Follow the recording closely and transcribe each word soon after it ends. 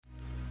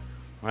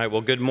All right,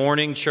 well, good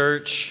morning,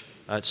 church.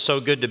 It's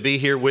so good to be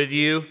here with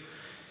you.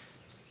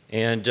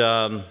 And,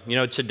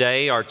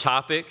 today our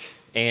topic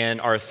and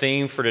our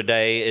theme for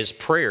today is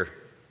prayer.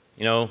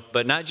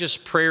 But not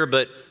just prayer,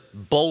 but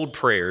bold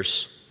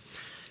prayers.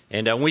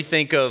 And when we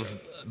think of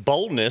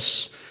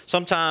boldness,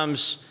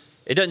 sometimes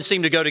it doesn't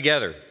seem to go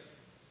together.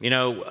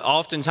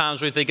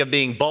 Oftentimes we think of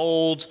being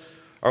bold,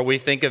 or we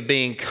think of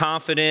being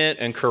confident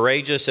and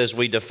courageous as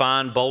we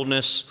define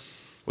boldness.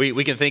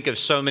 We can think of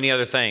so many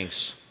other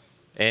things.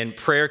 And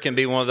prayer can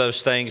be one of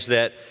those things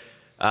that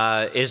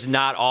is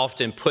not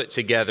often put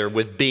together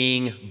with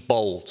being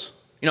bold.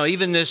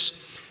 Even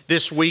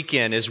this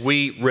weekend, as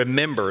we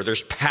remember,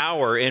 there's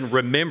power in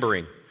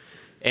remembering,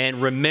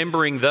 and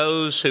remembering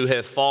those who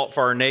have fought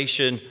for our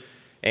nation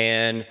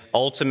and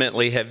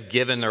ultimately have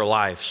given their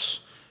lives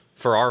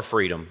for our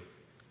freedom.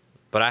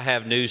 But I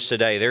have news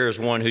today. There is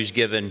one who's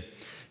given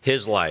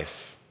his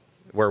life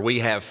where we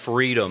have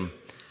freedom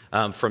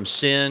from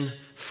sin,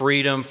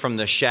 freedom from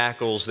the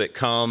shackles that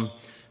come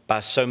by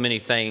so many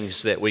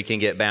things that we can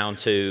get bound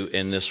to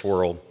in this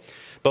world.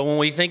 But when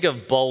we think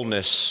of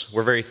boldness,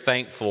 we're very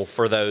thankful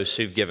for those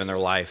who've given their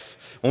life.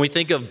 When we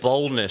think of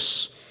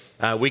boldness,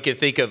 we could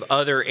think of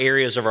other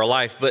areas of our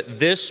life. But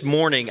this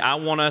morning, I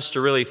want us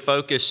to really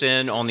focus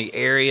in on the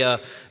area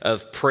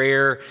of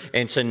prayer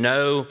and to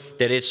know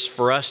that it's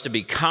for us to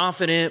be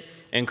confident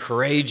and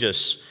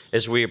courageous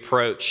as we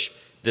approach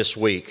this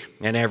week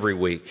and every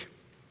week.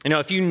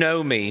 If you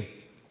know me,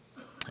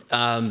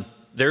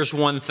 there's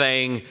one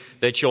thing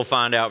that you'll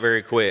find out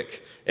very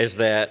quick is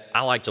that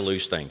I like to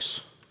lose things.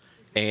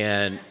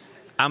 And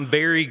I'm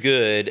very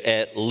good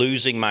at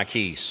losing my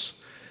keys.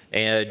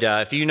 And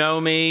if you know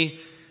me,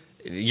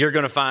 you're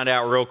going to find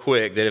out real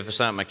quick that if it's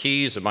not my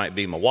keys, it might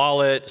be my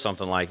wallet,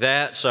 something like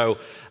that. So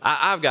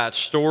I've got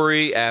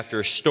story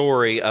after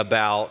story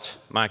about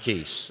my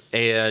keys.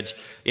 And,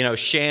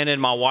 Shannon,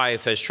 my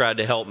wife, has tried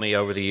to help me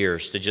over the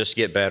years to just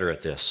get better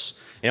at this.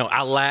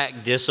 I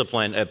lack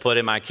discipline at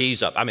putting my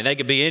keys up. They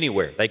could be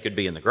anywhere. They could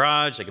be in the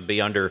garage. They could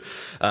be under,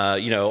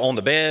 on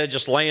the bed,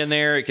 just laying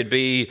there. It could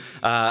be,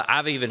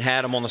 I've even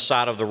had them on the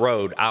side of the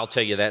road. I'll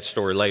tell you that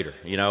story later.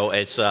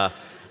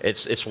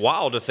 It's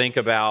wild to think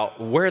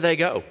about where they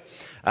go.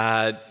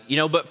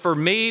 But for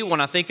me, when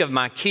I think of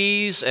my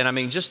keys,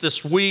 and just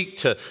this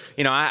week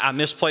I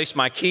misplaced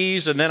my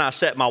keys and then I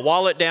set my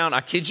wallet down.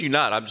 I kid you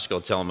not, I'm just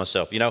going to tell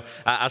myself,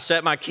 I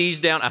set my keys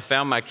down. I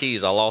found my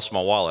keys. I lost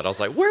my wallet. I was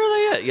like, where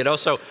are they at?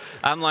 So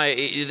I'm like,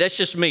 that's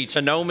just me.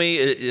 To know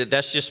me,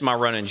 that's just my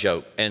running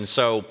joke. And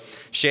so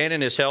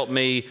Shannon has helped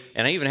me.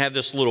 And I even have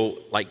this little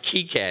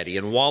key caddy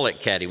and wallet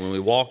caddy when we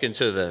walk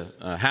into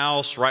the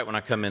house, right when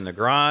I come in the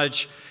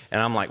garage. And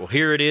I'm like, well,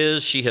 here it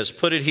is. She has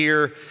put it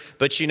here.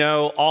 But,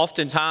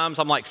 oftentimes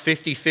I'm like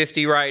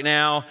 50-50 right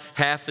now.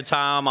 Half the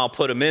time I'll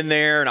put them in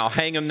there and I'll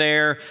hang them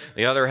there.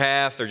 The other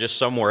half, they're just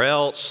somewhere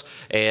else.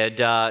 And,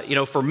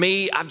 for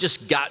me, I've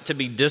just got to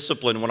be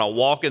disciplined when I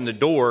walk in the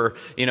door.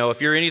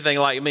 If you're anything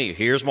like me,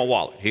 here's my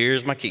wallet.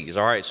 Here's my keys.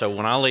 All right, so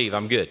when I leave,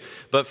 I'm good.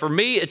 But for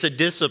me, it's a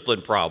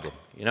discipline problem,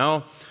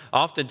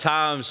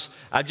 Oftentimes,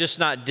 I'm just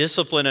not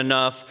disciplined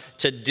enough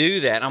to do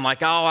that. I'm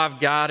like, oh, I've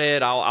got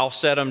it. I'll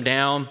set them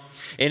down.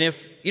 And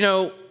if,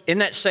 in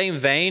that same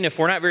vein, if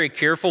we're not very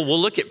careful, we'll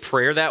look at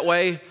prayer that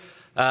way.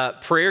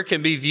 Prayer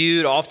can be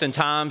viewed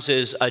oftentimes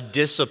as a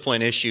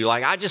discipline issue.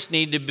 I just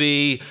need to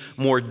be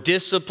more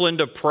disciplined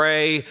to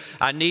pray.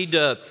 I need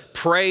to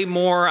pray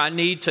more. I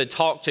need to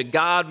talk to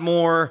God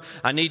more.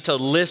 I need to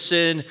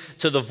listen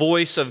to the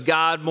voice of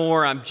God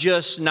more. I'm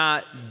just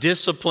not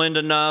disciplined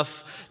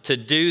enough to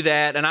do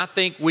that. And I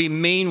think we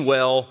mean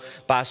well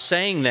by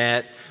saying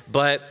that.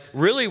 But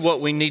really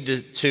what we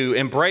need to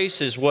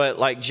embrace is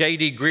what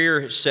J.D.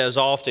 Greear says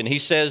often. He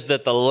says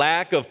that the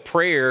lack of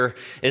prayer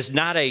is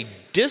not a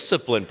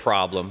discipline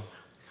problem,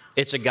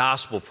 it's a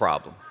gospel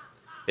problem.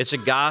 It's a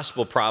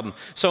gospel problem.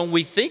 So when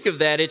we think of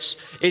that,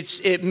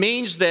 it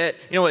means that,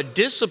 a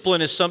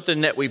discipline is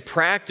something that we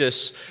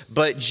practice,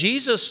 but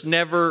Jesus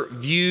never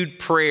viewed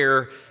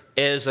prayer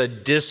as a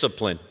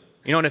discipline.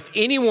 And if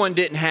anyone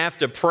didn't have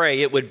to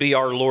pray, it would be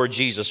our Lord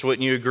Jesus.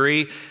 Wouldn't you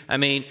agree?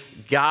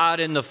 God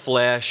in the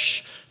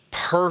flesh,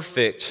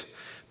 perfect,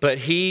 but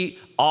he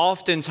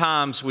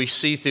oftentimes we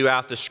see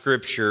throughout the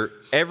scripture,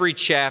 every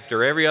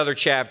other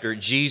chapter,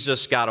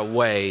 Jesus got a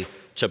way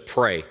to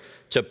pray.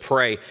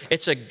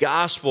 It's a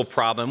gospel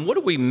problem. What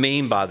do we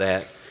mean by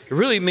that? It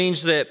really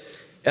means that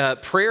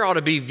prayer ought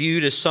to be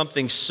viewed as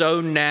something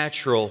so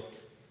natural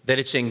that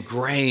it's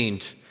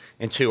ingrained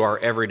into our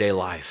everyday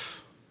life.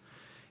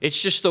 It's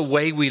just the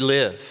way we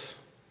live.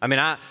 I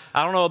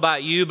don't know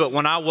about you, but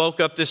when I woke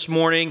up this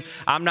morning,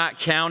 I'm not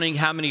counting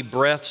how many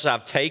breaths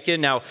I've taken.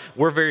 Now,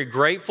 we're very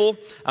grateful.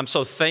 I'm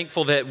so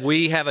thankful that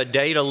we have a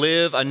day to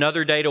live,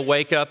 another day to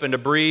wake up and to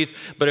breathe.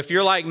 But if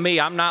you're like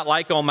me, I'm not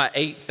on my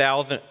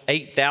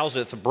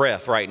 8,000th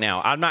breath right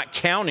now. I'm not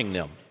counting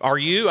them. Are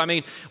you?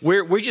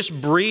 We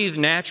just breathe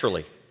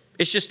naturally.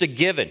 It's just a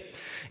given.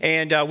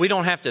 and we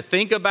don't have to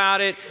think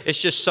about it.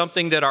 It's just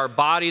something that our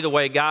body, the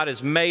way God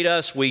has made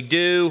us, we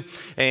do.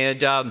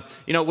 And,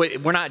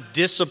 we're not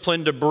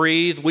disciplined to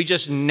breathe. We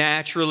just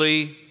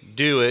naturally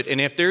do it.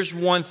 And if there's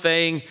one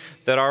thing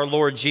that our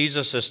Lord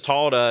Jesus has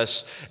taught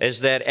us,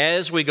 is that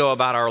as we go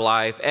about our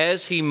life,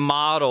 as He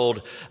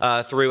modeled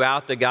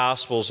throughout the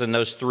Gospels in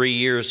those 3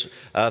 years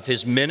of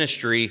His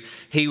ministry,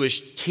 He was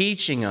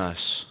teaching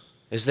us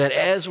is that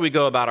as we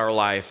go about our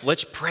life,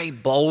 let's pray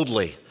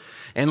boldly.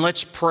 And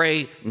let's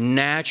pray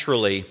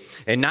naturally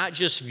and not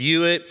just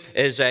view it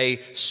as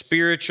a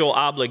spiritual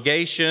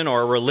obligation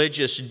or a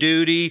religious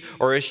duty,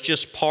 or it's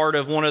just part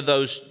of one of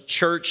those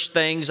church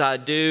things I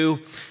do.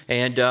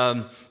 And,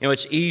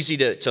 it's easy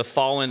to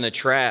fall in the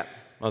trap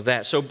of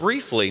that. So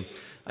briefly,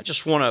 I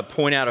just want to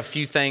point out a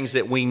few things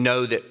that we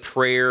know that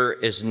prayer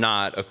is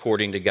not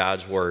according to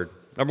God's Word.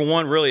 Number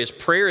one really is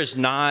prayer is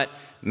not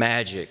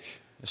magic.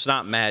 It's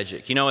not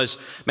magic. As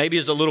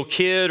a little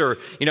kid, or,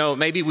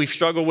 maybe we've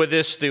struggled with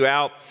this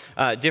throughout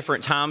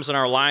different times in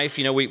our life.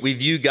 We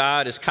view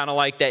God as kind of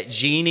like that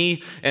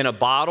genie in a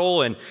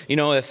bottle. And,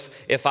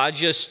 if I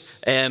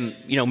just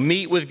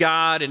meet with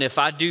God, and if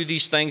I do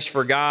these things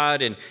for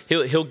God, and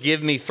He'll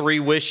give me 3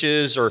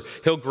 wishes, or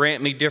He'll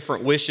grant me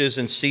different wishes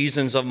and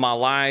seasons of my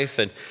life.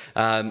 And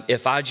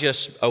if I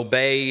just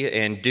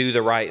obey and do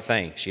the right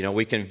things,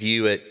 we can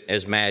view it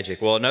as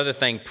magic. Well, another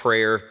thing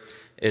prayer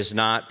is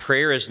not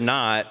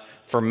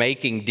for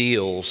making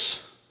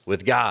deals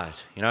with God.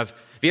 Have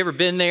you ever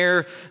been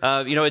there?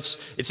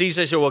 It's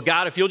easy to say, well,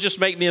 God, if you'll just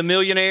make me a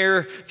millionaire,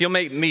 if you'll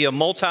make me a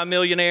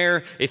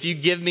multimillionaire, if you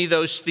give me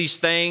these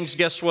things,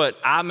 guess what?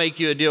 I make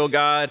you a deal,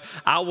 God.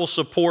 I will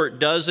support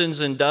dozens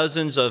and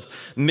dozens of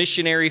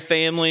missionary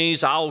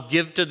families. I'll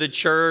give to the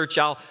church.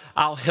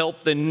 I'll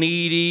help the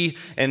needy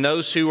and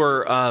those who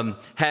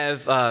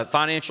have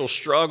financial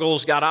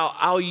struggles. God,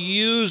 I'll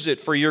use it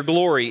for your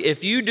glory.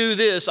 If you do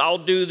this, I'll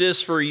do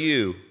this for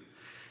you.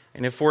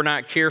 And if we're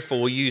not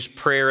careful, we'll use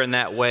prayer in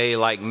that way,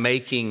 like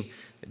making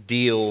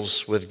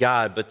deals with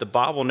God. But the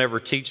Bible never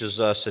teaches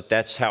us that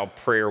that's how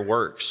prayer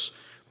works.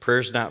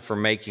 Prayer's not for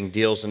making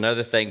deals.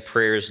 Another thing,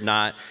 prayer is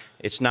not,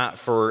 it's not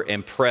for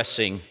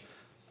impressing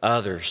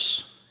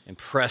others.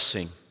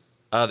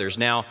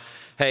 Now,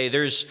 hey,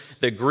 there's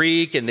the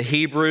Greek and the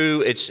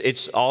Hebrew.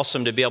 It's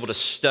awesome to be able to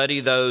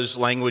study those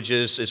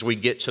languages as we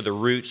get to the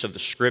roots of the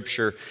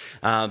Scripture.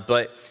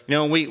 But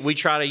we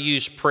try to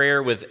use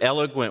prayer with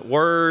eloquent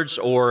words,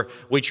 or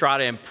we try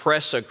to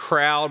impress a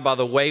crowd by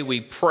the way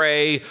we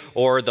pray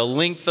or the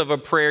length of a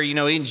prayer.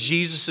 In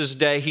Jesus'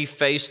 day, He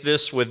faced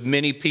this with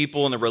many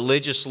people and the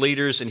religious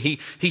leaders, and he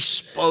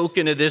spoke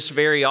into this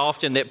very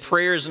often, that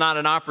prayer is not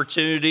an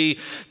opportunity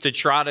to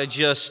try to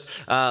just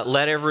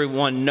let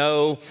everyone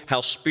know how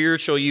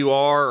spiritual you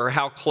are or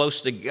how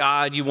close to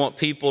God you want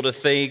people to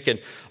think. And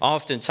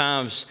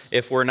oftentimes,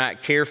 if we're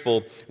not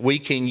careful, we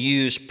can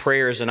use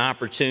prayer as an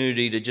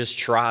opportunity to just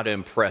try to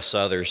impress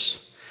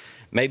others.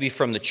 Maybe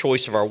from the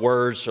choice of our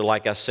words, or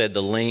like I said,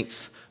 the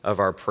length of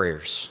our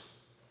prayers.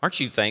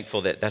 Aren't you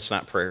thankful that that's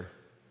not prayer?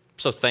 I'm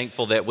so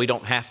thankful that we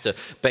don't have to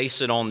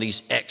base it on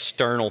these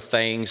external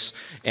things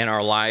in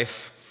our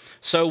life.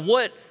 So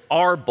what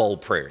are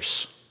bold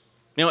prayers?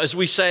 As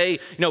we say,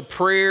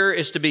 prayer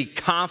is to be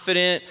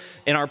confident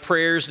in our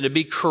prayers and to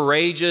be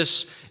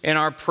courageous in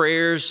our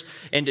prayers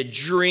and to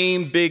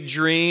dream big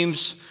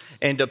dreams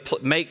and to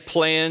make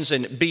plans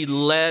and be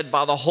led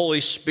by the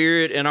Holy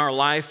Spirit in our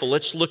life. Well,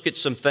 let's look at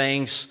some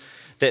things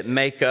that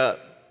make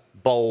up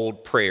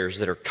bold prayers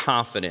that are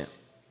confident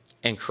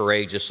and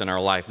courageous in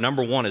our life.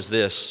 Number one is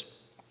this: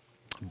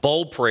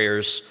 bold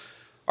prayers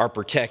are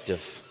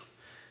protective.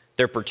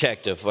 They're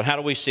protective. But how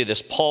do we see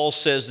this? Paul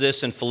says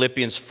this in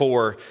Philippians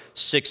 4,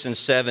 6 and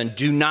 7.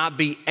 Do not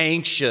be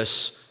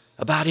anxious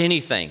about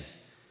anything,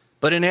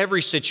 but in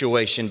every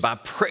situation, by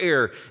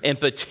prayer and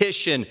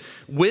petition,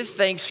 with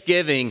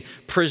thanksgiving,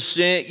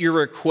 present your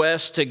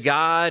requests to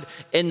God,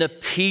 and the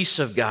peace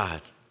of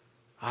God.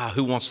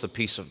 Who wants the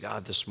peace of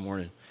God this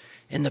morning?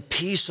 And the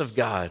peace of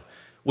God,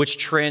 which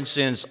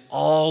transcends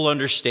all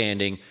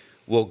understanding,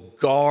 will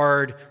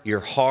guard your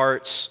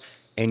hearts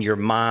and your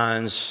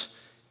minds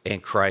in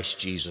Christ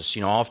Jesus.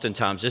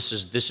 Oftentimes this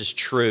is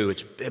true.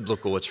 It's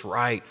biblical. It's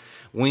right.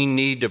 We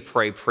need to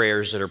pray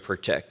prayers that are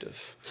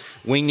protective.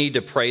 We need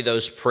to pray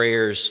those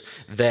prayers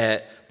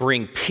that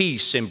bring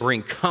peace and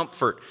bring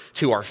comfort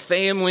to our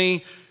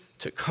family,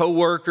 to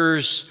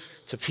coworkers,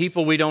 to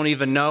people we don't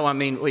even know. All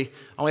we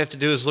have to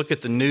do is look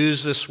at the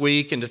news this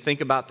week and to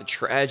think about the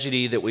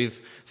tragedy that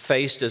we've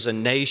faced as a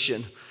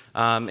nation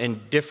in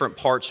different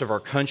parts of our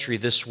country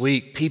this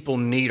week. People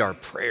need our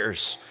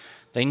prayers.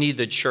 They need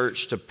the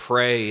church to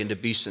pray and to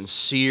be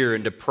sincere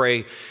and to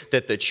pray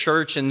that the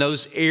church in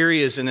those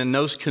areas and in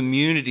those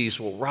communities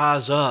will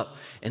rise up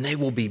and they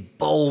will be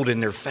bold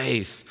in their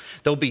faith.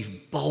 They'll be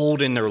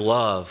bold in their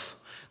love.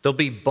 They'll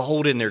be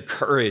bold in their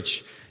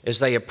courage as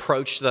they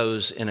approach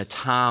those in a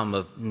time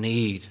of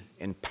need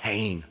and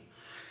pain.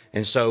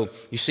 And so,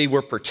 you see,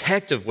 we're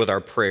protective with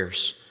our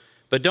prayers.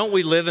 But don't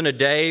we live in a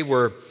day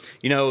where,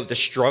 the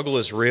struggle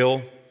is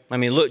real? I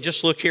mean,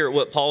 just look here at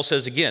what Paul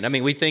says again. I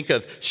mean, we think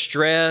of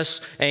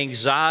stress,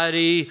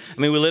 anxiety. I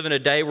mean, we live in a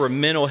day where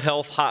mental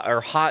health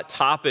are hot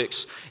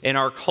topics in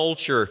our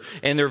culture,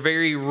 and they're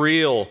very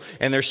real.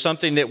 And there's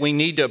something that we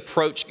need to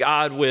approach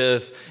God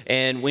with,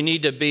 and we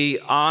need to be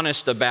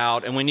honest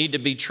about, and we need to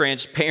be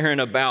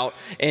transparent about.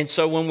 And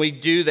so when we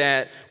do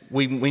that,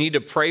 we need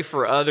to pray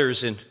for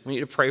others, and we need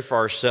to pray for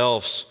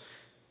ourselves.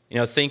 You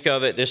know, think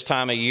of it this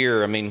time of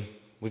year. I mean,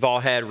 we've all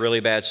had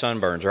really bad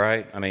sunburns,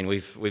 right? I mean,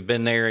 we've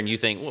been there, and you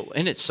think, well,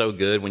 isn't it so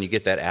good when you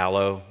get that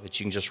aloe that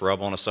you can just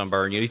rub on a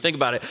sunburn? You think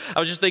about it. I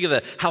was just thinking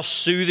of how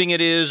soothing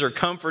it is or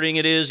comforting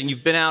it is, and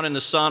you've been out in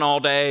the sun all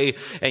day,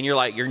 and you're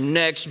like, your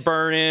neck's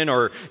burning,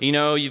 or, you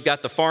know, you've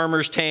got the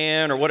farmer's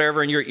tan or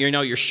whatever, and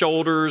your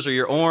shoulders or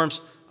your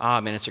arms.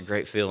 Man, it's a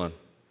great feeling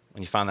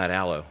when you find that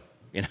aloe.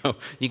 You know,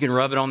 you can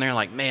rub it on there and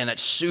like, man,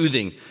 that's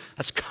soothing.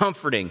 That's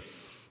comforting.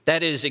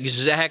 That is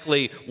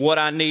exactly what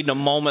I need in a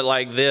moment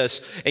like this.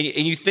 And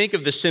you think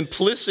of the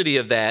simplicity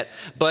of that,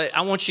 but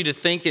I want you to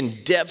think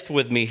in depth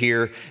with me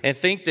here and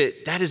think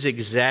that that is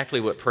exactly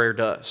what prayer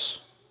does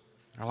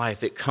in our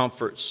life. It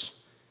comforts,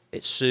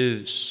 it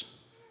soothes,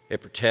 it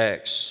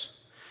protects.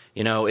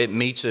 You know, it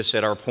meets us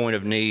at our point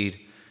of need.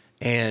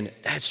 And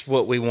that's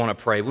what we want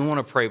to pray. We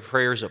want to pray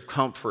prayers of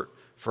comfort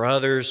for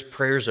others,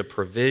 prayers of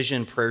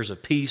provision, prayers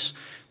of peace,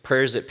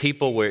 prayers that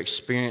people will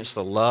experience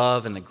the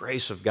love and the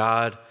grace of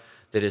God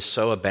that is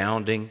so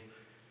abounding.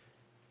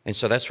 And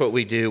so that's what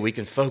we do. We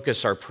can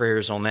focus our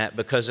prayers on that,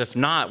 because if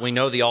not, we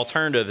know the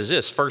alternative is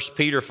this. 1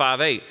 Peter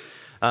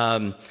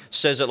 5:8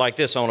 says it like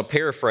this. I want to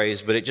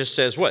paraphrase, but it just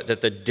says what?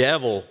 That the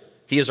devil,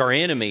 he is our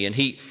enemy, and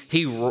he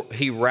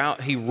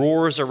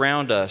roars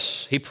around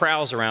us. He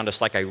prowls around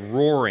us like a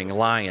roaring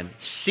lion,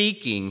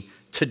 seeking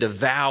to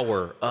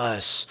devour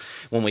us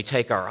when we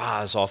take our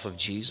eyes off of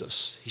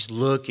Jesus. He's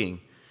looking.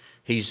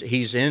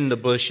 He's in the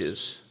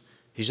bushes.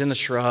 He's in the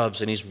shrubs,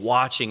 and he's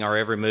watching our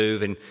every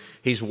move, and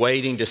he's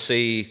waiting to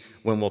see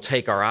when we'll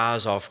take our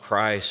eyes off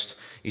Christ.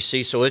 You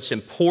see, so it's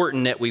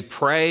important that we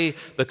pray,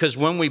 because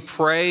when we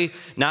pray,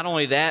 not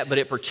only that, but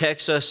it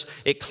protects us.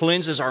 It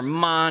cleanses our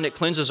mind. It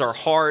cleanses our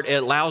heart.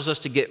 It allows us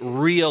to get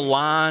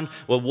realigned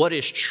with what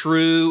is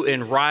true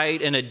and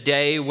right in a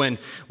day when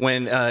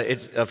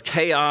it's of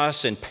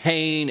chaos and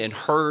pain and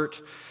hurt,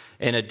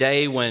 in a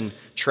day when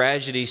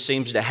tragedy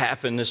seems to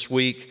happen this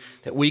week,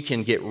 that we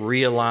can get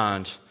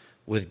realigned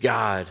with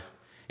God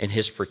and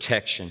His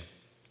protection.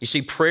 You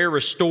see, prayer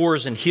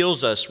restores and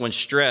heals us when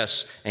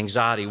stress,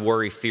 anxiety,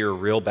 worry, fear are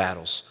real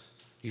battles.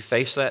 You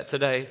face that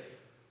today?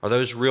 Are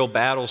those real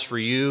battles for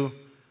you?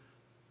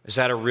 Is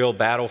that a real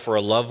battle for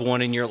a loved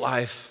one in your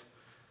life?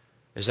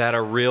 Is that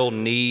a real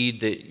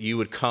need that you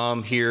would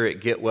come here at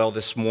Get Well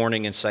this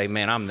morning and say,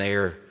 man, I'm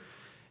there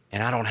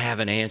and I don't have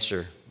an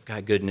answer? I've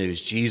got good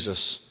news.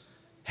 Jesus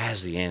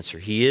has the answer.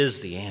 He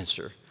is the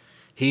answer.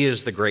 He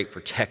is the great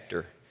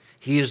protector.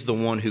 He is the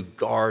one who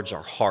guards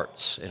our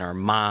hearts and our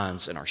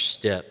minds and our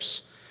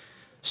steps.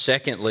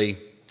 Secondly,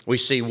 we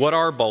see, what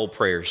are bold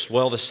prayers?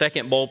 Well, the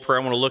second bold prayer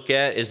I want to look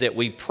at is that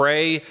we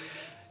pray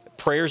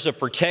prayers of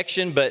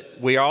protection, but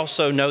we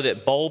also know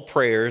that bold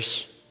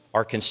prayers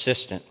are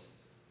consistent.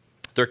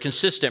 They're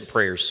consistent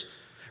prayers.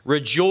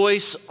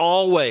 Rejoice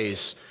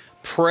always.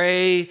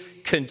 Pray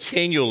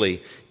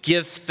continually.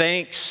 Give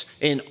thanks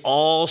in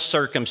all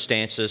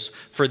circumstances,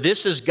 for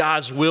this is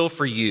God's will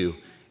for you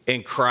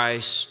in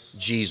Christ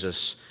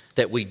Jesus,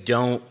 that we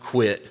don't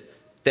quit,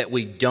 that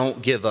we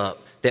don't give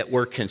up, that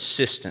we're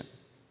consistent.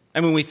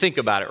 I mean, we think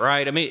about it,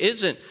 right? I mean,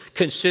 isn't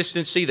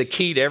consistency the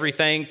key to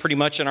everything pretty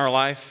much in our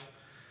life?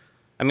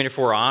 I mean, if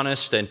we're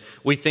honest and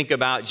we think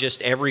about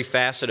just every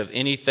facet of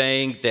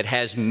anything that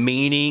has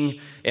meaning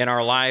in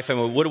our life, I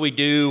mean, what do we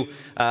do,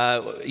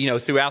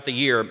 throughout the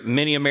year?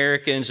 Many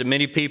Americans and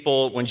many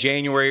people, when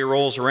January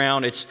rolls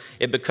around,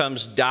 it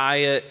becomes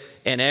diet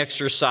and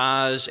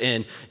exercise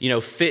and,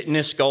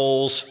 fitness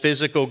goals,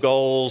 physical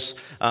goals.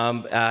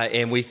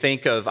 And we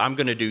think of, I'm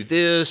going to do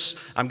this.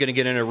 I'm going to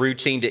get in a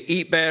routine to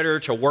eat better,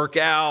 to work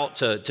out,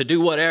 to do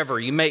whatever.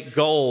 You make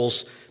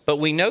goals. But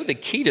we know the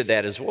key to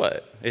that is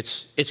what?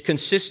 It's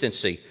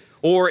consistency.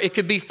 Or it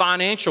could be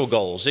financial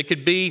goals. It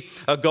could be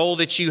a goal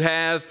that you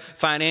have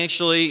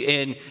financially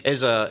in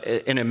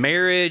a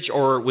marriage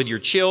or with your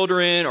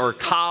children or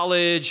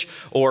college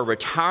or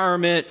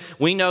retirement.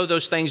 We know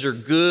those things are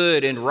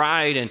good and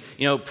right.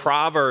 And,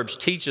 Proverbs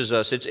teaches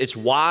us it's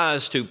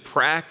wise to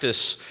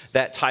practice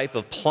that type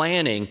of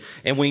planning.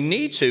 And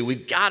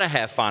we've got to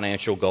have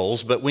financial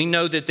goals. But we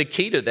know that the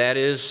key to that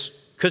is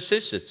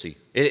consistency.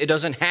 It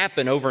doesn't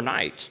happen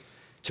overnight.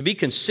 To be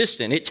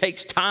consistent, it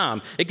takes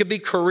time. It could be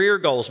career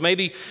goals.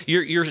 Maybe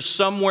you're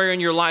somewhere in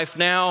your life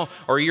now,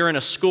 or you're in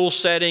a school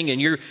setting and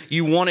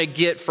you want to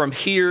get from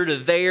here to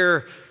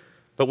there,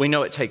 but we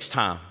know it takes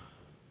time.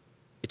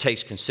 It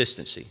takes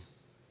consistency.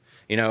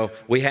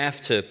 We have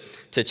to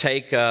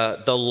take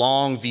the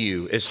long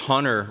view, as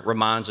Hunter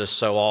reminds us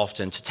so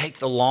often, to take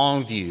the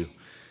long view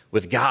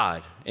with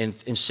God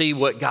and see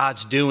what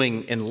God's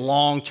doing in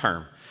long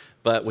term.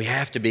 but we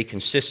have to be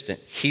consistent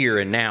here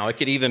and now. It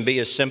could even be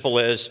as simple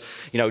as,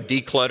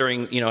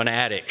 decluttering, an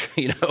attic,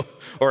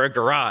 or a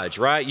garage,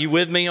 right? You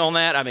with me on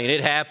that? I mean,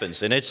 it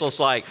happens. And it's just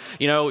like,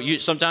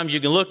 sometimes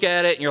you can look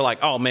at it and you're like,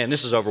 oh man,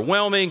 this is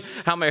overwhelming.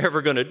 How am I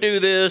ever going to do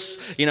this?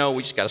 We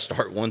just got to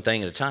start one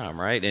thing at a time,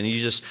 right? And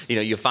you just,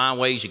 you find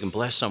ways you can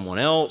bless someone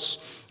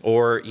else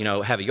or,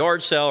 have a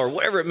yard sale or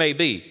whatever it may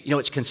be.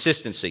 It's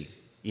consistency.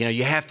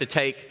 You have to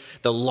take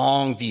the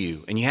long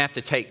view, and you have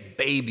to take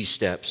baby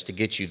steps to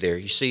get you there.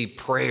 You see,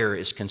 prayer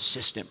is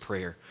consistent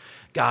prayer.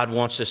 God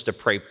wants us to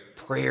pray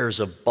prayers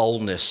of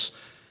boldness,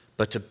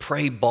 but to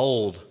pray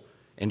bold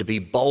and to be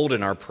bold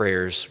in our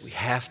prayers, we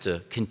have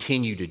to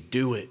continue to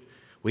do it.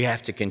 We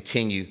have to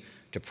continue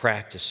to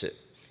practice it.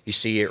 You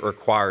see, it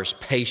requires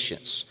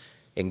patience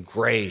and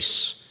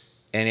grace,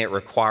 and it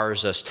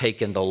requires us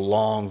taking the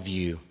long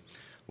view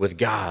with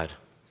God.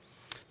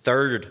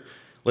 Third,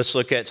 let's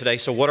look at today.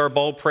 So what are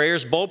bold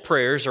prayers? Bold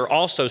prayers are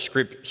also,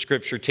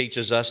 Scripture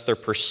teaches us, they're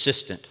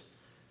persistent.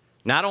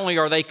 Not only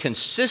are they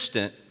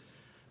consistent,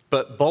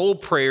 but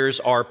bold prayers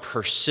are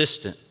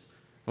persistent.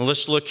 Well,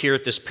 let's look here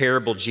at this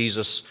parable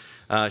Jesus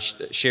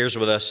shares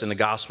with us in the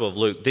Gospel of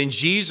Luke. Then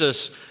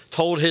Jesus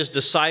told his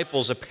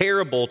disciples a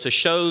parable to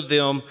show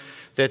them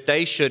that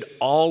they should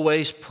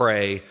always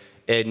pray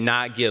and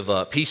not give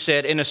up. He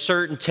said, in a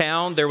certain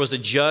town, there was a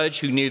judge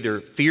who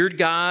neither feared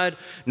God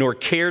nor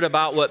cared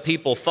about what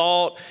people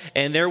thought.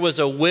 And there was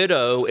a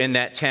widow in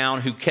that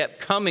town who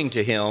kept coming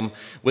to him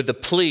with the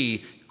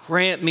plea,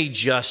 grant me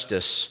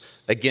justice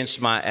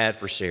against my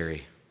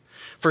adversary.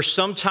 For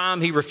some time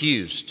he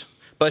refused,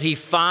 but he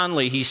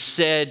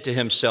said to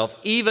himself,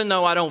 even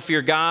though I don't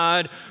fear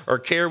God or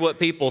care what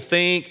people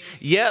think,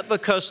 yet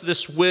because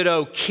this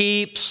widow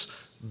keeps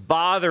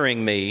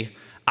bothering me,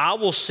 I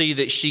will see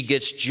that she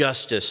gets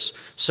justice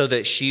so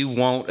that she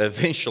won't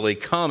eventually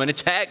come and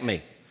attack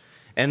me.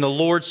 And the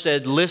Lord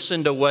said,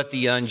 listen to what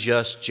the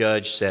unjust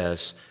judge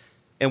says.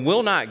 And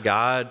will not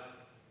God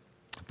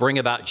bring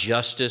about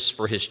justice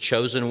for his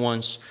chosen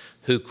ones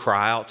who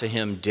cry out to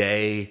him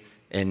day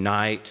and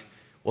night?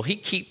 Will he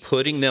keep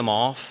putting them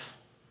off?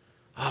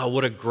 Oh,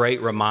 what a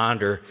great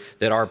reminder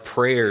that our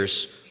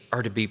prayers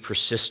are to be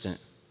persistent.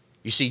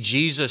 You see,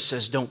 Jesus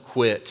says, don't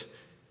quit.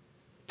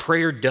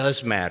 Prayer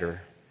does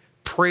matter.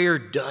 Prayer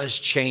does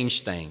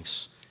change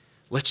things.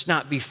 Let's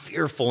not be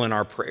fearful in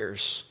our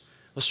prayers.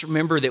 Let's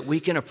remember that we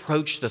can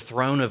approach the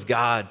throne of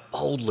God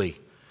boldly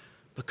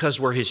because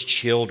we're his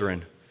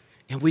children.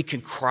 And we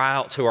can cry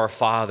out to our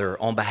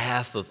Father on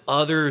behalf of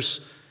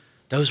others,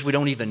 those we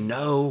don't even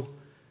know,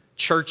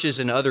 churches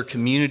and other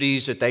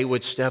communities, that they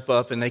would step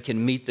up and they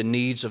can meet the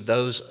needs of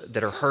those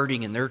that are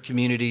hurting in their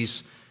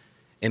communities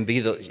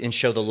and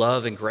show the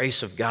love and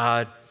grace of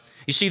God.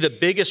 You see, the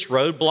biggest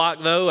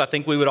roadblock, though, I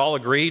think we would all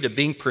agree, to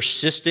being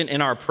persistent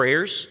in our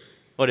prayers,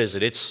 what is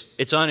it?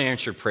 It's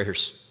unanswered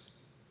prayers.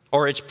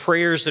 Or it's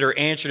prayers that are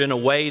answered in a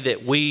way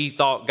that we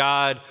thought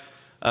God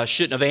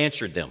shouldn't have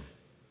answered them.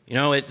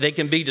 They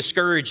can be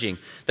discouraging.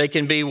 They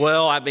can be,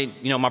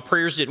 my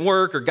prayers didn't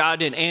work, or God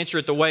didn't answer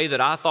it the way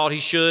that I thought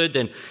he should.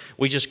 Then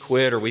we just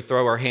quit, or we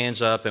throw our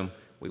hands up and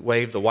we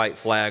wave the white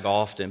flag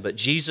often. But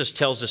Jesus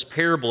tells this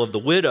parable of the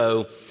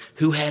widow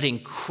who had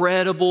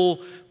incredible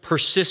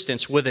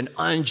persistence with an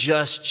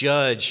unjust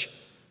judge.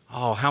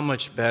 Oh, how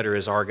much better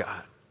is our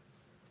God?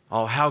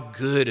 Oh, how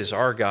good is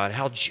our God?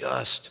 How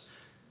just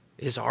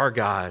is our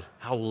God?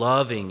 How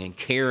loving and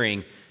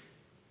caring,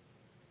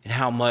 and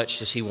how much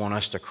does he want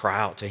us to cry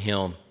out to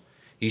him?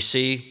 You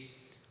see,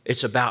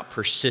 it's about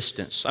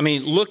persistence. I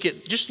mean, look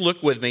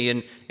with me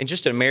in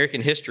just American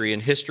history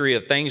and history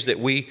of things that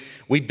we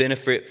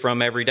benefit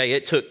from every day.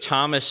 It took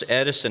Thomas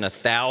Edison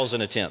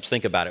 1,000 attempts.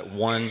 Think about it,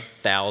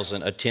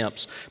 1,000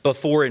 attempts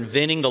before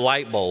inventing the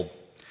light bulb.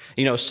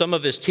 Some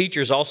of his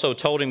teachers also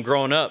told him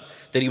growing up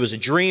that he was a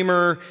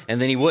dreamer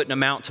and then he wouldn't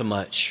amount to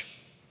much.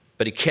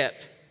 But he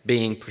kept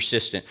being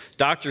persistent.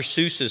 Dr.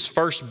 Seuss's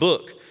first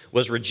book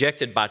was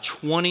rejected by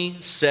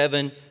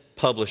 27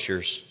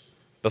 publishers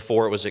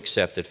before it was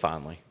accepted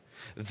finally.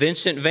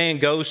 Vincent van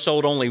Gogh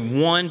sold only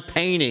one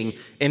painting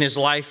in his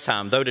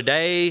lifetime, though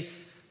today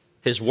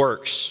his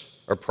works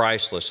are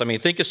priceless. I mean,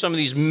 think of some of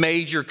these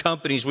major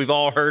companies we've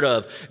all heard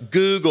of: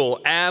 Google,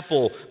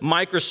 Apple,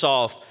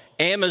 Microsoft,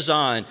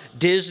 Amazon,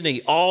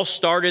 Disney, all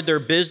started their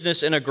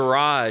business in a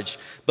garage,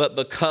 but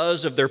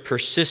because of their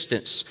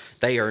persistence,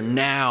 they are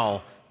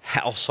now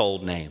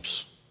household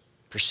names.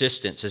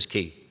 Persistence is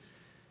key.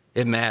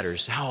 It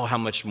matters. How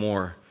much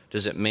more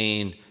does it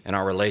mean in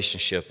our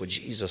relationship with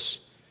Jesus?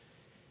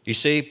 You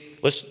see,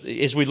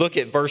 as we look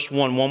at verse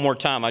 1 more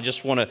time,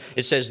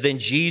 it says, then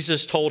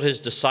Jesus told his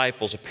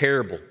disciples a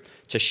parable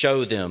to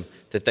show them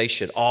that they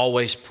should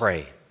always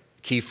pray.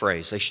 Key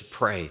phrase, they should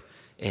pray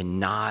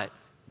and not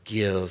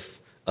give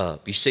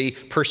up. You see,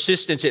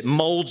 persistence, it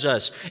molds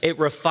us. It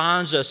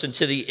refines us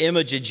into the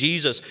image of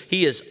Jesus.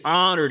 He is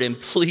honored and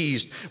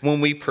pleased when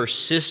we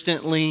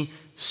persistently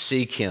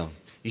seek him.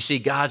 You see,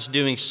 God's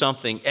doing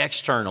something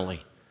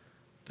externally,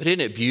 but isn't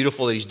it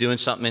beautiful that he's doing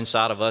something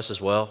inside of us as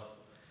well?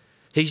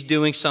 He's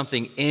doing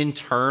something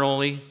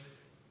internally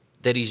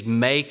that he's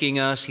making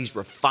us, he's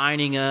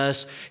refining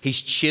us,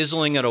 he's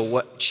chiseling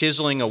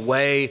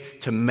away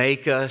to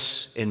make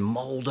us and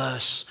mold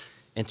us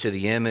into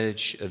the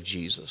image of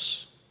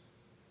Jesus.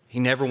 He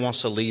never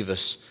wants to leave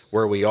us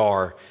where we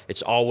are.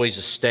 It's always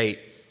a state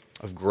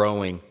of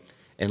growing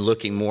and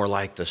looking more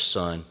like the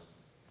Son.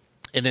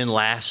 And then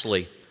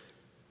lastly,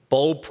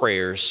 bold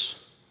prayers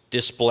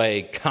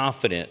display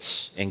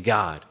confidence in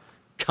God.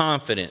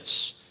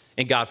 Confidence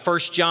in God. 1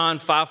 John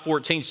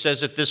 5:14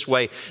 says it this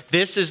way: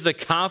 this is the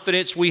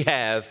confidence we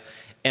have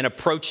in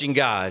approaching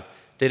God,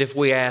 that if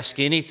we ask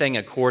anything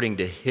according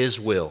to His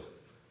will,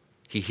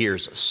 He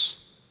hears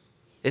us.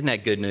 Isn't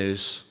that good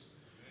news?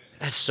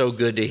 That's so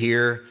good to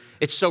hear.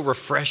 It's so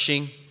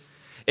refreshing.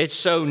 It's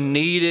so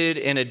needed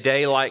in a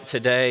day like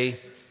today,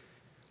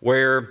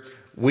 where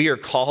we are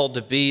called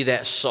to be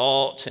that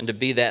salt and to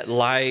be that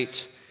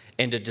light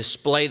and to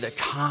display the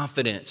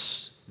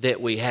confidence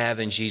that we have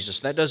in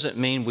Jesus. That doesn't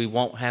mean we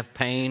won't have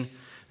pain.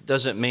 It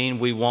doesn't mean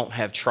we won't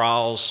have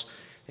trials.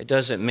 It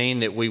doesn't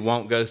mean that we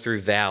won't go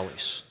through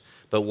valleys.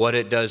 But what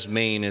it does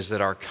mean is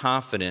that our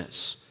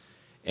confidence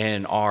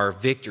and our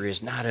victory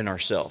is not in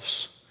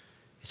ourselves.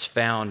 It's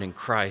found in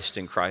Christ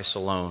and Christ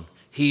alone.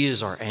 He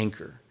is our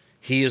anchor.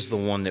 He is the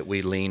one that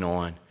we lean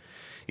on.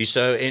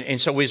 So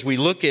as we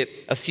look at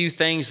a few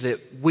things that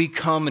we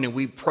come and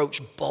we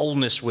approach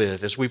boldness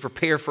with, as we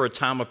prepare for a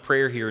time of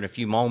prayer here in a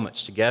few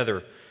moments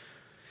together,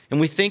 and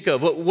we think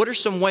of what are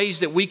some ways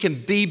that we can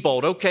be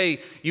bold? Okay,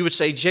 you would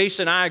say,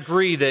 Jason, I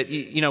agree that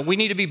we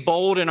need to be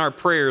bold in our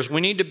prayers.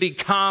 We need to be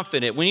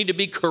confident. We need to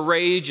be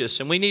courageous.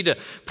 And we need to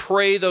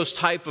pray those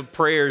type of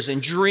prayers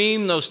and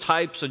dream those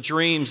types of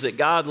dreams that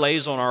God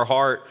lays on our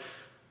heart.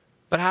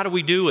 But how do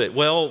we do it?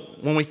 Well,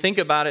 when we think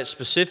about it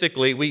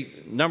specifically,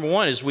 number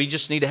one is we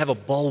just need to have a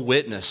bold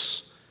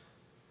witness.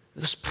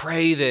 Let's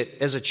pray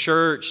that as a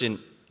church and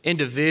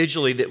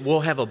individually that we'll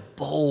have a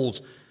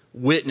bold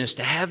witness,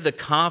 to have the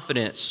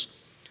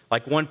confidence.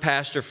 Like one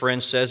pastor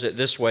friend says it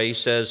this way, he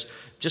says,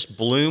 just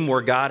bloom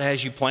where God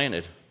has you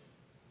planted.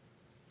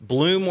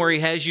 Bloom where He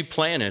has you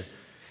planted.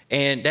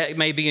 And that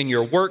may be in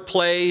your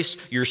workplace,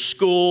 your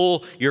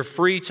school, your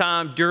free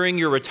time, during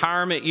your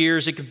retirement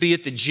years. It could be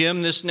at the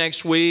gym this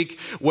next week,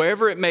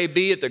 wherever it may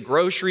be, at the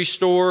grocery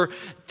store.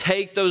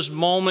 Take those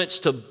moments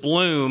to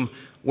bloom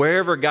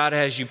wherever God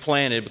has you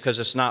planted, because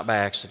it's not by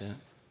accident.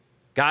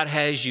 God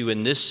has you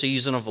in this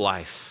season of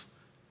life,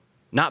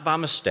 not by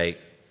mistake,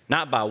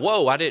 not by,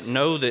 whoa, I didn't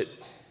know that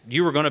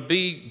you were going to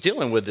be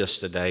dealing with this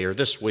today or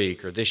this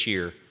week or this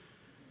year.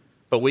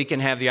 But we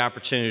can have the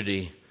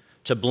opportunity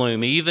to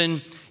bloom,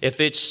 even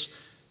if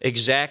it's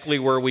exactly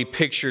where we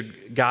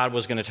pictured God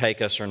was going to take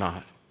us or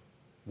not.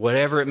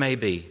 Whatever it may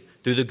be,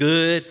 through the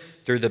good,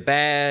 through the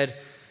bad,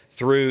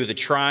 through the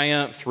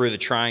triumph, through the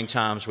trying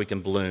times, we can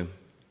bloom.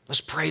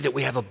 Let's pray that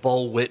we have a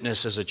bold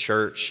witness as a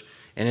church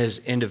and as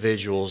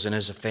individuals and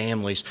as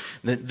families.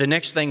 The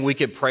next thing we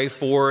could pray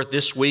for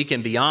this week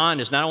and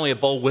beyond is not only a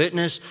bold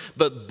witness,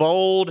 but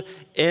bold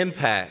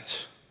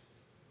impact.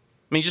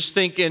 I mean, just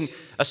think in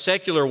a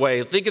secular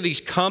way. Think of these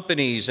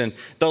companies and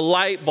the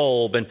light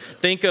bulb, and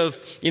think of,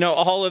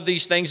 all of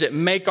these things that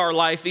make our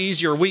life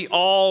easier. We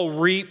all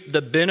reap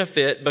the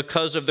benefit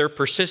because of their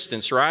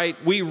persistence, right?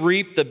 We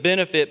reap the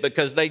benefit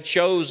because they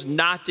chose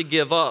not to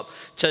give up,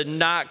 to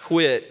not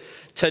quit,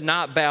 to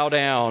not bow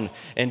down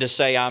and to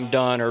say, I'm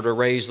done, or to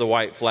raise the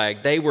white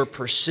flag. They were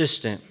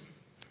persistent.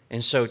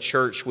 And so,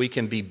 church, we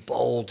can be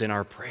bold in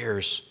our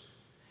prayers.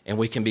 And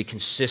we can be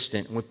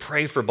consistent. And we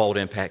pray for bold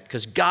impact,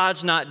 because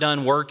God's not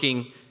done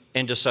working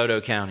in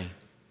DeSoto County.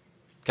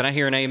 Can I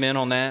hear an amen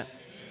on that?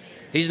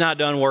 Amen. He's not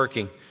done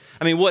working.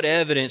 I mean, what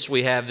evidence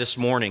we have this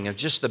morning of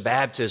just the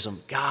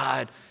baptism.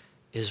 God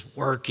is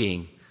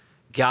working.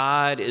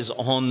 God is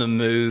on the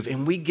move,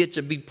 and we get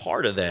to be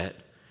part of that.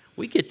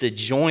 We get to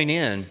join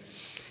in.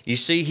 You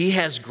see, He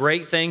has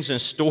great things in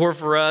store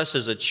for us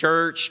as a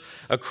church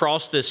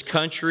across this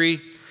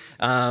country,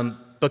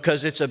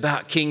 because it's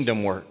about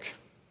kingdom work.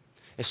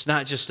 It's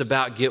not just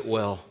about get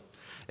well.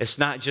 It's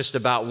not just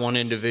about one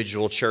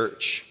individual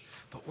church,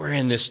 but we're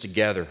in this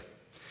together.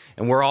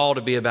 And we're all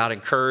to be about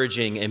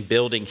encouraging and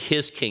building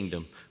His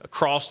kingdom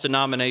across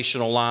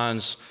denominational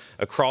lines,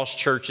 across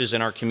churches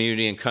in our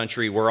community and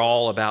country. We're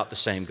all about the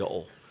same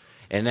goal,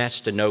 and that's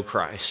to know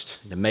Christ,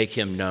 to make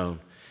Him known,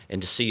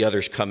 and to see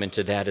others come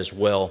into that as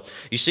well.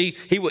 You see,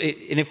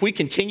 and if we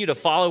continue to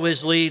follow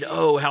His lead,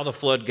 oh, how the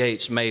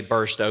floodgates may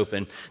burst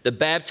open. The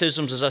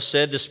baptisms, as I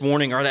said this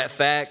morning, are that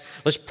fact.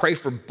 Let's pray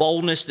for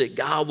boldness that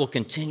God will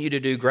continue to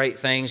do great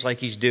things like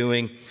He's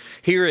doing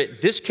here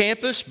at this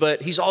campus,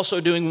 but He's also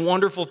doing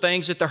wonderful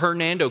things at the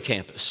Hernando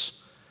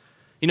campus.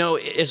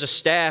 As a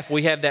staff,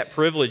 we have that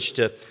privilege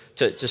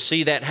to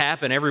see that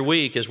happen every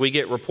week as we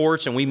get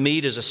reports and we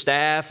meet as a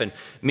staff. And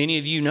many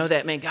of you know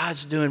that, man,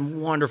 God's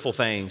doing wonderful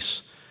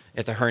things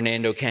at the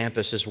Hernando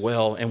campus as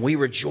well, and we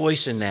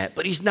rejoice in that.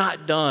 But He's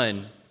not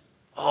done.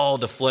 Oh,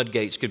 the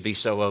floodgates could be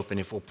so open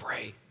if we'll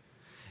pray,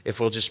 if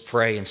we'll just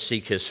pray and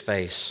seek His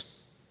face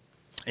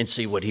and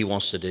see what He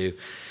wants to do.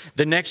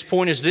 The next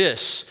point is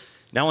this: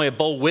 not only a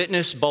bold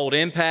witness, bold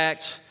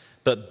impact,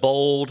 but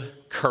bold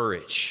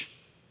courage.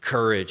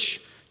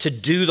 Courage to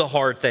do the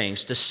hard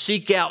things, to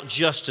seek out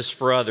justice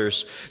for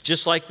others.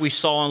 Just like we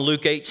saw in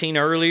Luke 18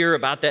 earlier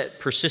about that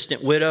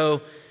persistent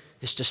widow,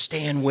 is to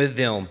stand with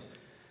them,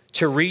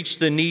 to reach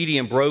the needy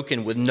and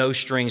broken with no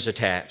strings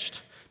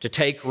attached, to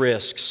take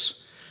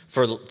risks,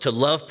 to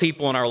love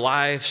people in our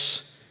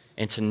lives,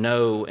 and to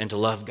know and to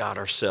love God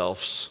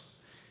ourselves.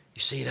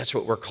 You see, that's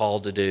what we're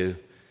called to do.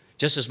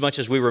 Just as much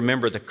as we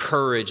remember the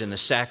courage and the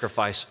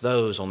sacrifice of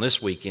those on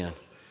this weekend,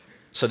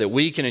 so that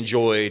we can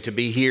enjoy to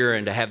be here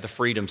and to have the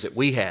freedoms that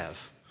we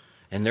have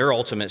and their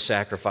ultimate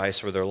sacrifice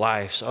for their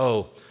lives.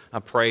 Oh, I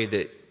pray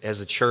that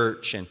as a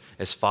church and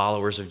as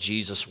followers of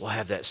Jesus, we'll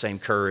have that same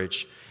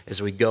courage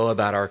as we go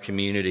about our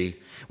community.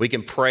 We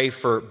can pray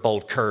for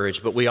bold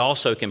courage, but we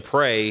also can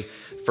pray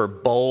for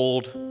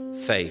bold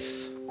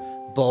faith.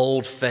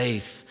 Bold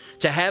faith.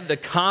 To have the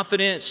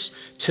confidence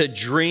to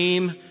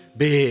dream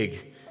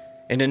big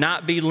and to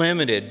not be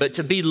limited, but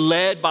to be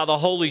led by the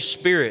Holy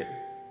Spirit.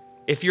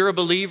 If you're a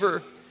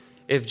believer,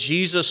 if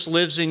Jesus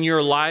lives in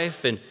your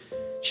life, and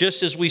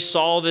just as we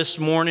saw this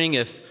morning,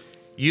 if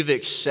you've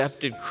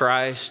accepted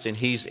Christ and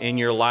He's in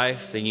your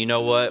life, then you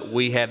know what?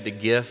 We have the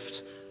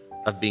gift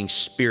of being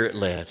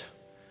Spirit-led.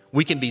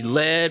 We can be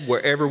led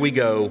wherever we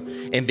go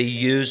and be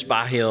used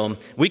by Him.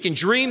 We can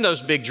dream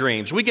those big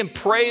dreams. We can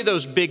pray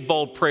those big,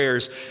 bold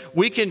prayers.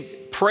 We can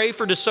pray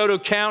for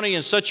DeSoto County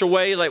in such a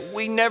way like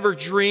we never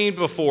dreamed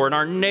before in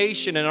our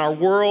nation and our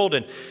world,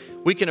 and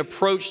we can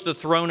approach the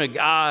throne of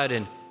God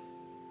and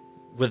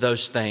with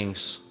those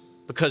things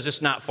because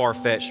it's not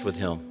far-fetched with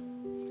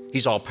Him.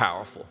 He's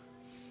all-powerful.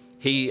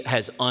 He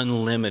has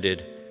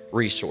unlimited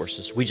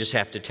resources. We just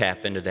have to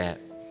tap into that.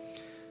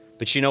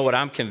 But you know what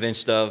I'm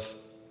convinced of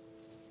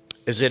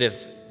is that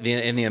if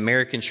in the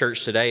American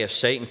church today, if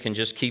Satan can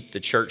just keep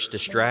the church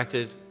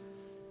distracted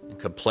and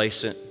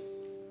complacent,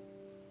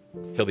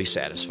 he'll be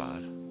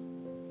satisfied.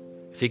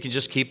 If he can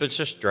just keep us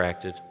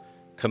distracted,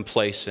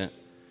 complacent,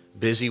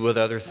 busy with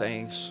other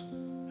things,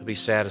 he'll be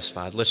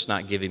satisfied. Let's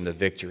not give him the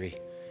victory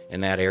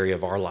in that area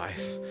of our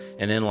life.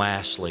 And then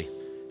lastly,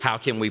 how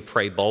can we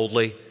pray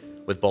boldly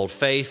with bold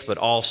faith, but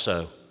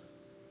also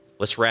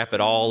let's wrap it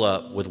all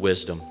up with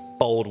wisdom,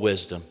 bold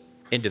wisdom,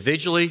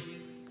 individually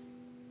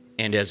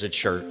and as a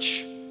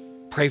church.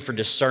 Pray for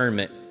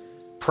discernment.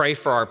 Pray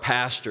for our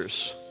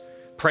pastors.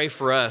 Pray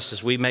for us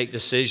as we make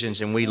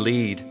decisions and we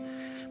lead.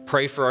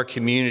 Pray for our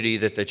community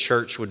that the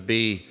church would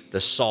be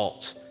the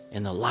salt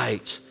and the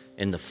light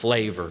and the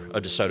flavor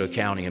of DeSoto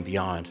County and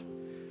beyond.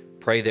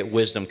 Pray that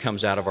wisdom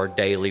comes out of our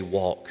daily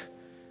walk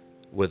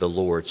with the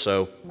Lord.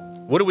 So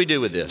what do we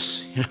do with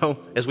this? You know,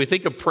 as we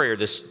think of prayer,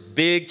 this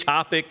big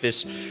topic,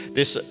 this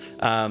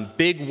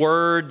big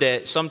word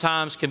that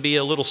sometimes can be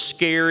a little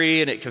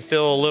scary and it can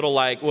feel a little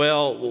like,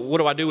 well, what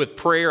do I do with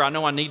prayer? I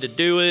know I need to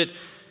do it.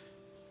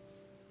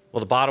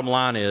 Well, the bottom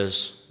line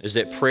is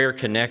that prayer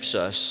connects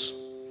us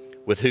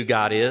with who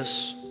God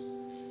is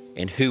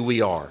and who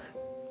we are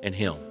in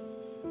Him.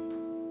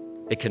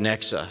 It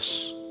connects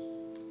us.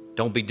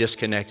 Don't be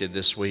disconnected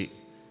this week.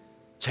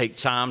 Take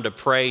time to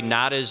pray,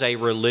 not as a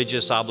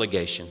religious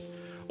obligation,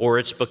 or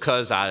it's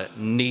because I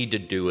need to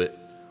do it,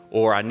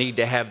 or I need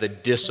to have the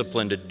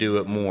discipline to do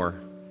it more.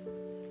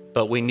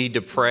 But we need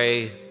to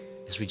pray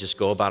as we just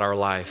go about our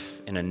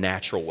life in a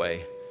natural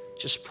way.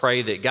 Just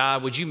pray that,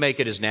 God, would you make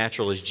it as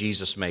natural as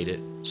Jesus made it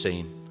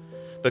seem?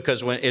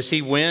 Because as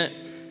He went,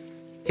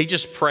 He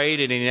just prayed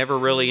and He never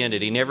really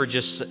ended. He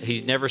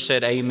never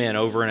said amen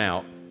over and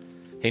out.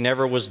 He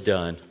never was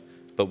done.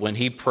 But when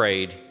He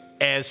prayed,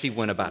 as He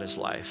went about His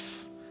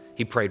life,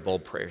 He prayed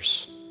bold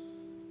prayers.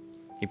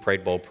 He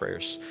prayed bold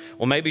prayers.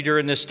 Well, maybe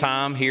during this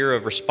time here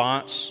of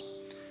response,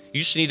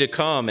 you just need to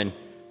come and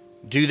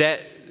do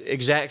that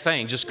exact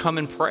thing. Just come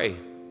and pray.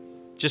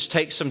 Just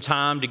take some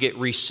time to get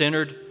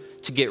recentered,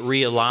 to get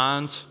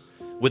realigned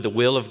with the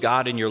will of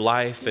God in your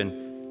life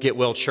and Get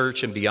Well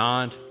Church and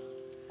beyond.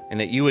 And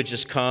that you would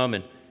just come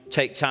and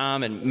take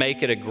time and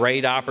make it a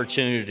great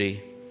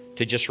opportunity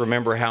to just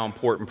remember how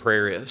important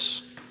prayer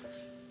is.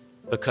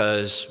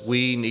 Because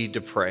we need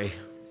to pray.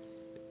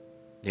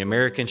 The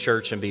American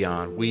church and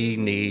beyond, we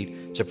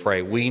need to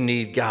pray. We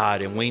need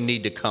God, and we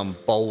need to come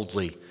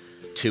boldly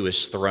to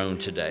His throne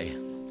today.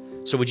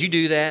 So would you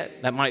do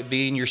that? That might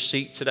be in your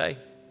seat today.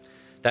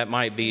 That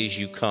might be as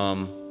you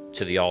come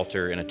to the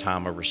altar in a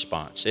time of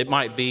response. It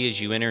might be as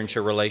you enter into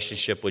a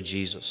relationship with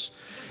Jesus.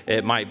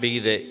 It might be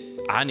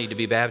that I need to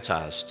be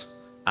baptized.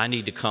 I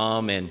need to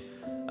come and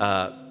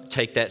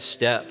take that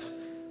step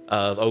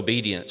of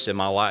obedience in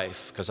my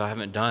life because I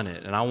haven't done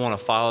it. And I want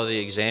to follow the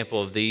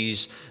example of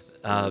these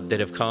that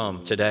have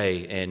come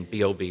today and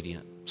be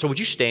obedient. So would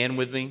you stand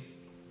with me?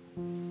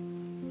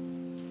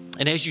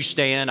 And as you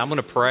stand, I'm going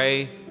to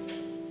pray.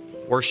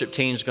 Worship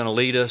team's going to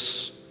lead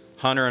us.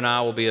 Hunter and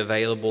I will be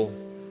available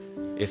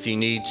if you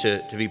need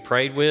to be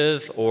prayed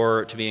with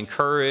or to be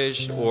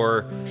encouraged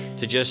or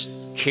to just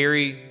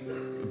carry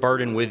the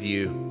burden with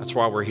you. That's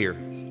why we're here.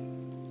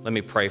 Let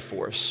me pray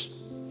for us.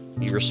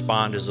 You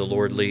respond as the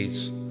Lord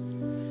leads.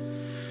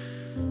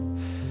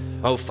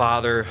 Oh,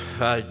 Father,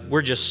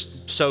 we're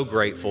just so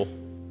grateful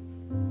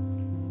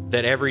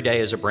that every day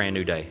is a brand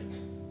new day.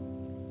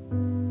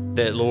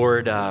 That,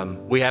 Lord,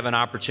 we have an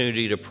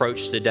opportunity to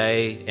approach the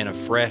day in a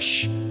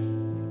fresh,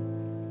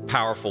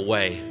 powerful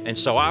way. And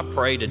so I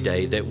pray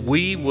today that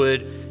we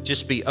would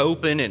just be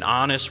open and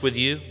honest with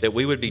you, that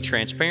we would be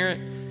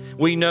transparent.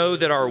 We know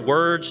that our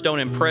words don't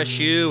impress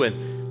you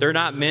and they're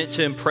not meant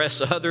to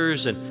impress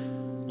others.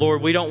 And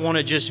Lord, we don't want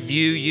to just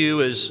view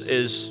you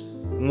as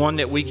one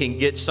that we can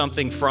get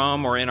something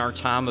from or in our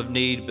time of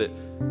need. But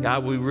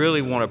God, we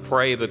really want to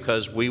pray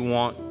because we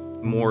want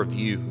more of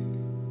you.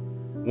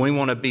 We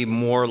want to be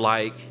more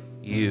like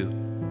you.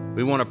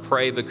 We want to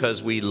pray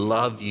because we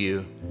love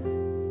you.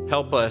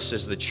 Help us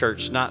as the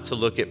church not to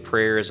look at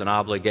prayer as an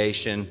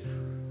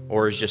obligation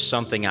or as just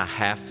something I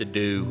have to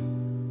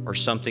do or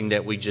something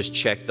that we just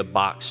check the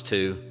box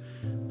to,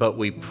 but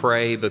we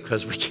pray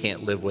because we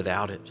can't live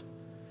without it.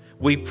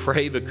 We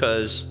pray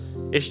because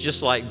it's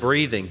just like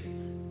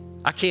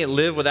breathing. I can't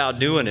live without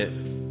doing it.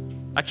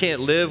 I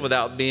can't live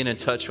without being in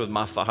touch with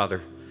my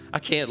Father. I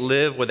can't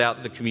live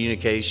without the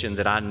communication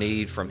that I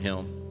need from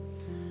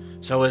Him.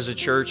 So as a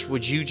church,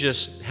 would you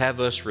just have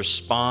us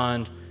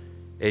respond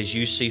as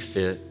you see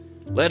fit?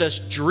 Let us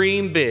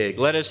dream big.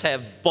 Let us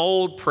have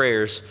bold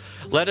prayers.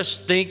 Let us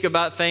think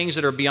about things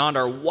that are beyond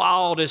our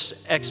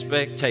wildest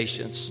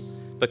expectations,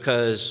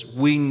 because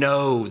we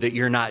know that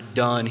you're not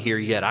done here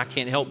yet. I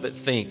can't help but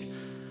think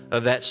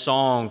of that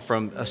song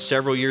from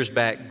several years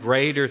back,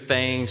 greater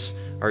things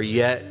are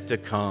yet to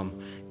come.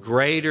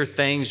 Greater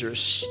things are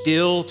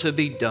still to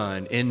be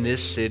done in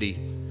this city.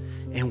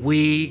 And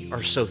we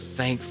are so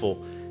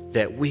thankful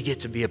that we get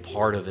to be a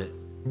part of it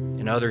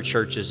in other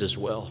churches as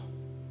well.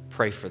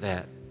 Pray for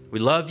that. We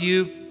love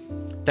you.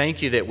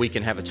 Thank you that we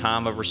can have a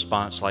time of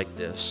response like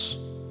this.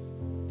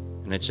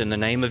 And it's in the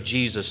name of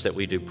Jesus that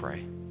we do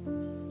pray.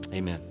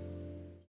 Amen.